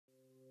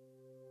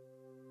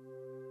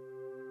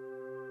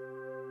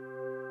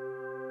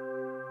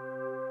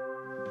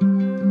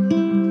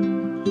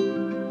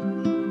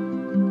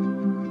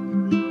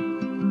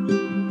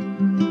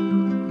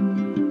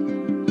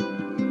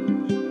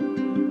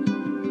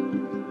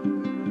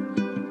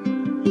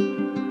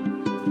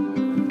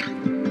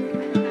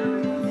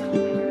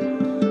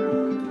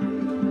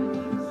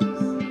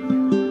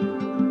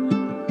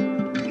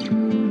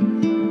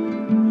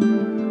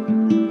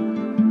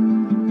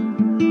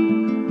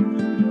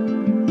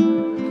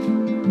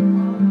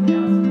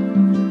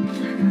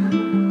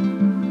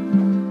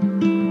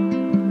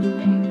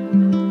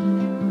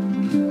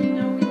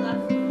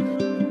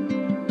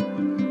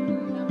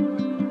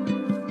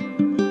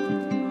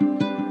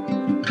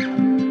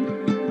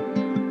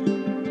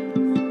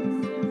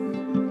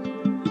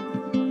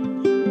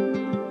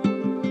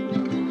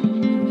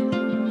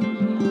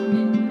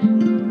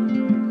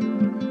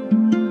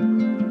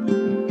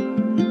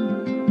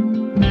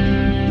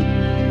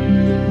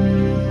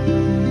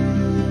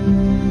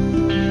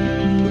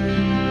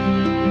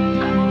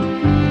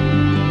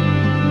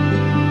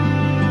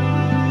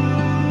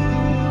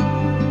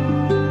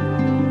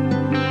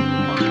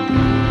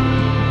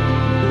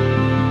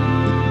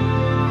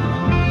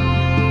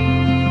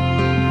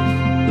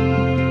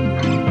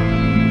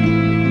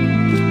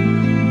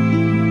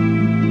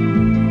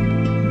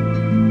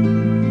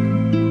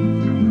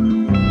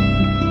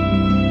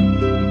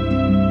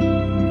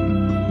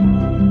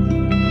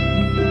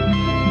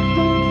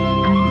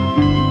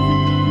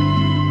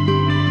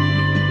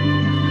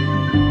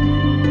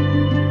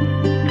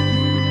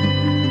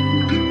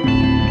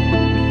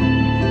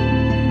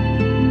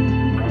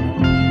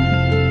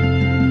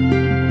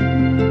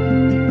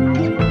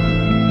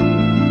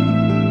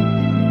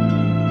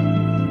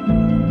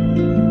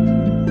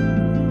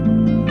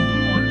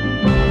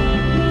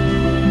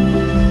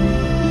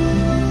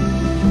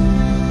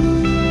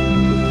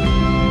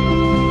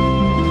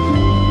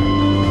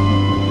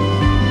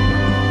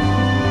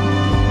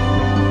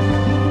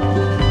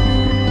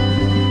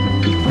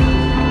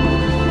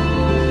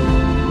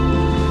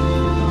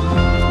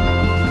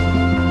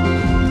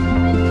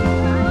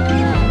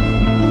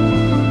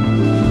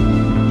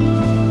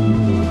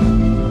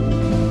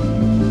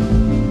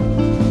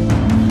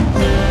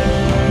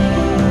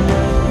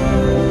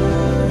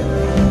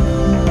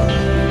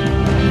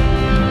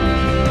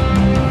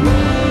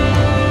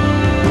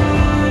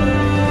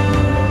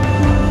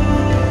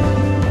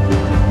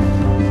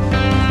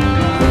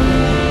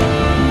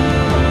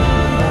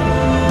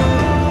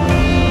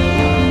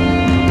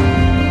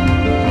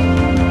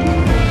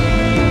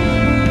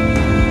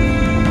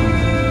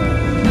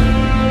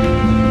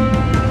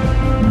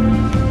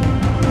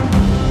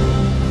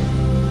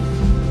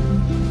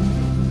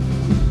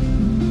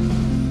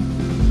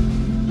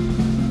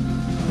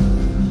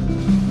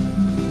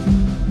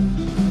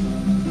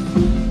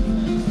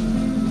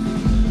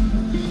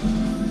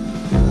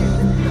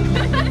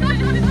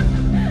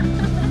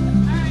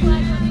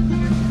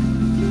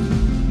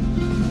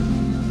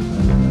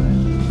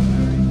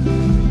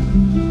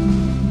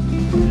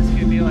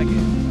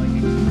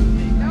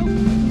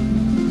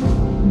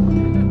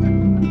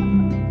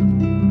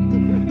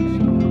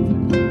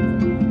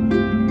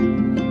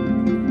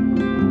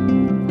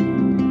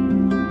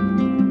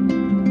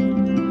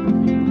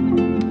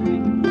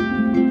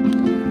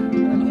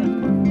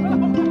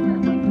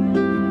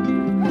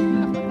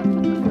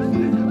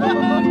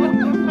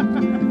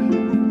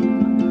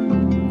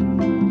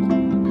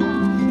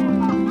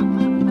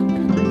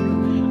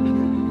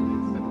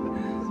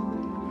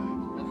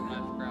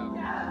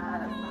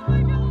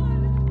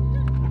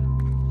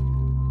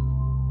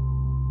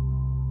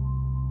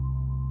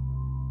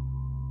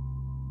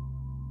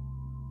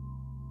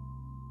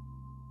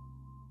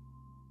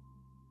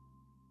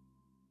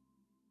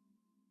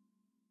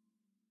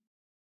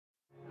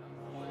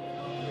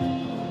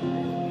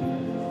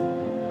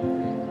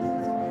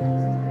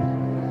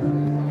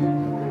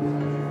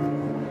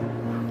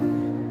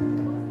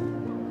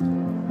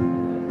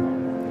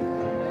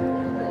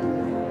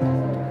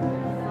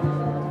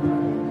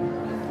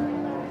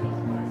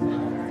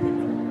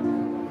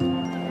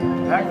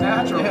Act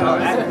natural,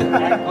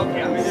 yeah,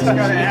 okay, I'm just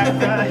gotta act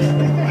natural.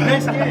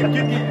 Next game,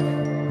 good game.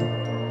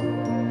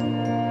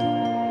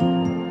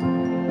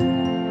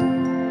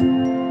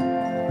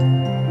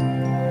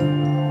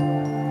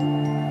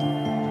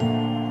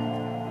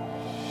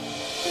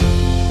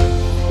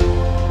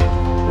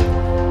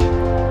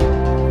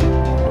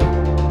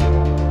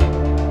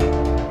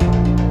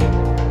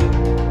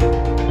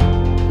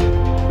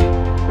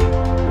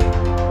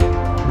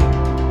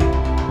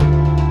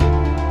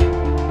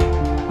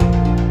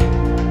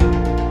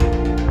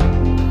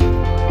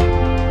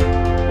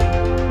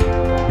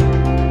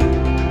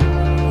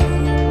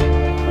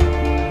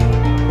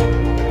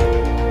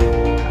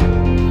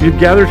 We've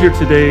gathered here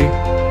today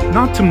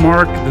not to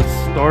mark the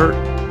start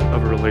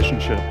of a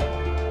relationship,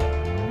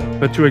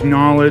 but to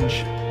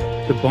acknowledge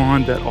the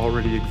bond that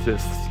already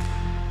exists.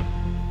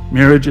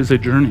 Marriage is a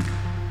journey,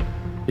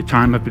 a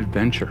time of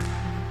adventure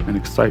and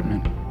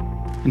excitement,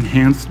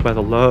 enhanced by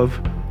the love,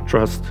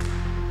 trust,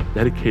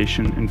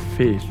 dedication, and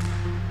faith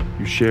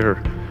you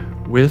share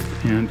with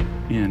and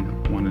in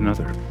one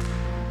another.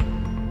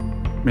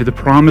 May the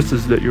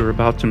promises that you're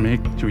about to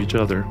make to each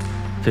other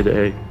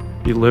today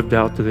be lived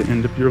out to the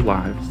end of your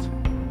lives.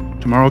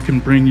 Tomorrow can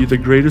bring you the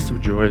greatest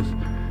of joys,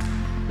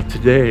 but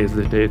today is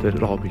the day that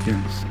it all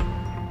begins.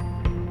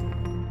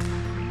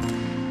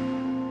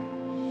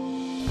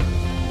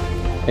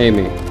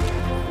 Amy,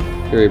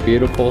 you're a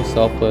beautiful,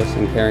 selfless,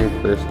 and caring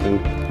person.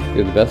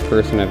 You're the best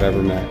person I've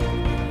ever met.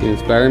 You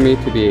inspire me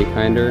to be a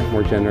kinder,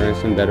 more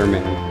generous, and better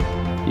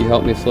man. You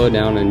help me slow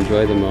down and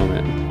enjoy the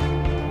moment.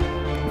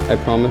 I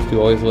promise to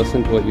always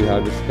listen to what you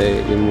have to say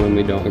even when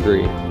we don't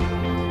agree.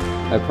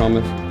 I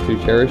promise to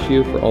cherish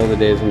you for all the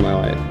days of my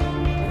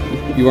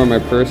life. You are my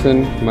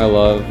person, my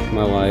love,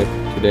 my life,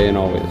 today and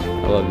always.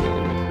 I love you,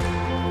 Amy.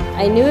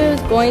 I knew it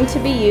was going to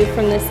be you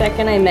from the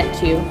second I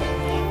met you.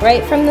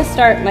 Right from the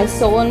start, my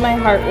soul and my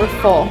heart were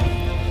full.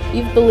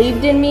 You've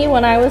believed in me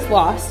when I was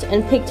lost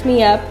and picked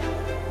me up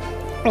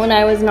when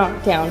I was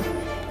knocked down.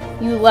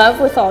 You love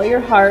with all your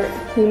heart.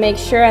 You make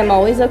sure I'm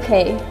always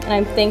okay, and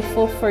I'm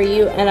thankful for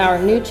you and our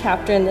new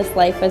chapter in this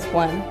life as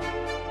one.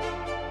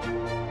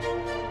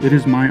 It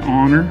is my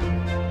honor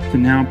to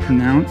now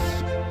pronounce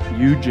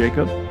you,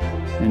 Jacob,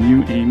 and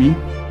you, Amy,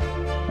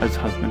 as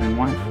husband and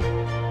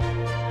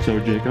wife. So,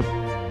 Jacob,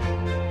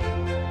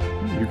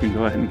 you can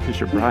go ahead and kiss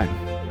your bride.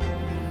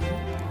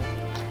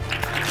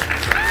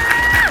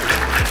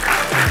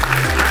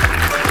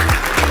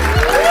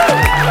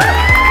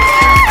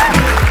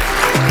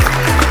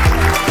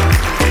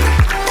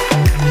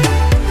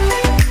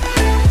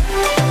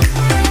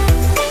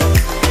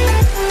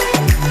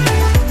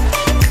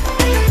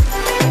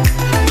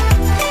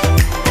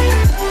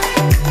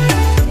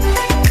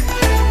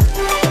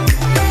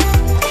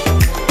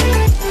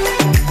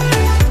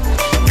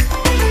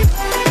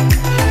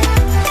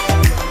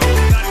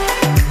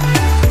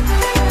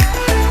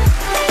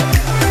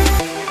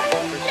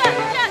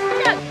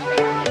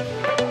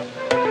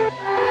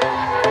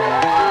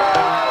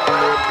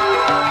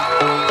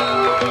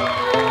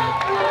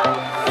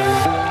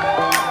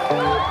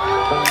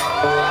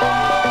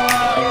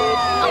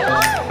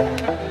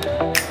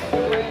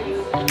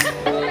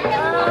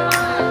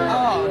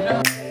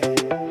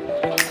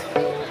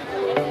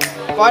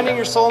 Finding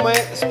your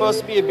soulmate is supposed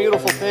to be a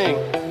beautiful thing.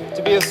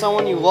 To be with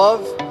someone you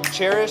love,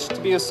 cherish,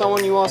 to be with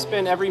someone you want to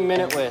spend every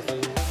minute with,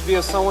 to be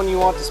with someone you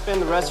want to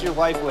spend the rest of your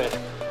life with.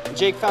 And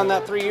Jake found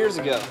that 3 years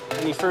ago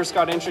when he first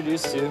got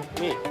introduced to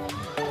me.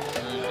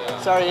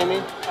 Sorry, Amy,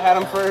 I had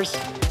him first.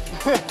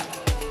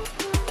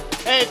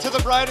 Hey, to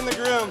the bride and the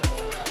groom.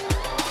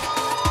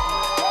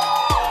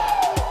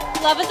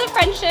 Love is a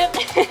friendship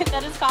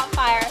that has caught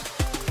fire,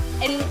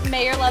 and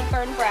may your love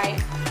burn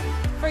bright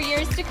for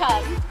years to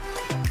come.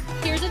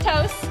 Here's a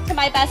toast to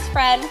my best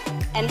friend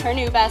and her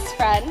new best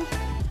friend.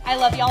 I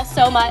love y'all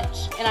so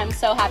much, and I'm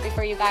so happy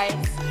for you guys.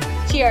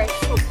 Cheers.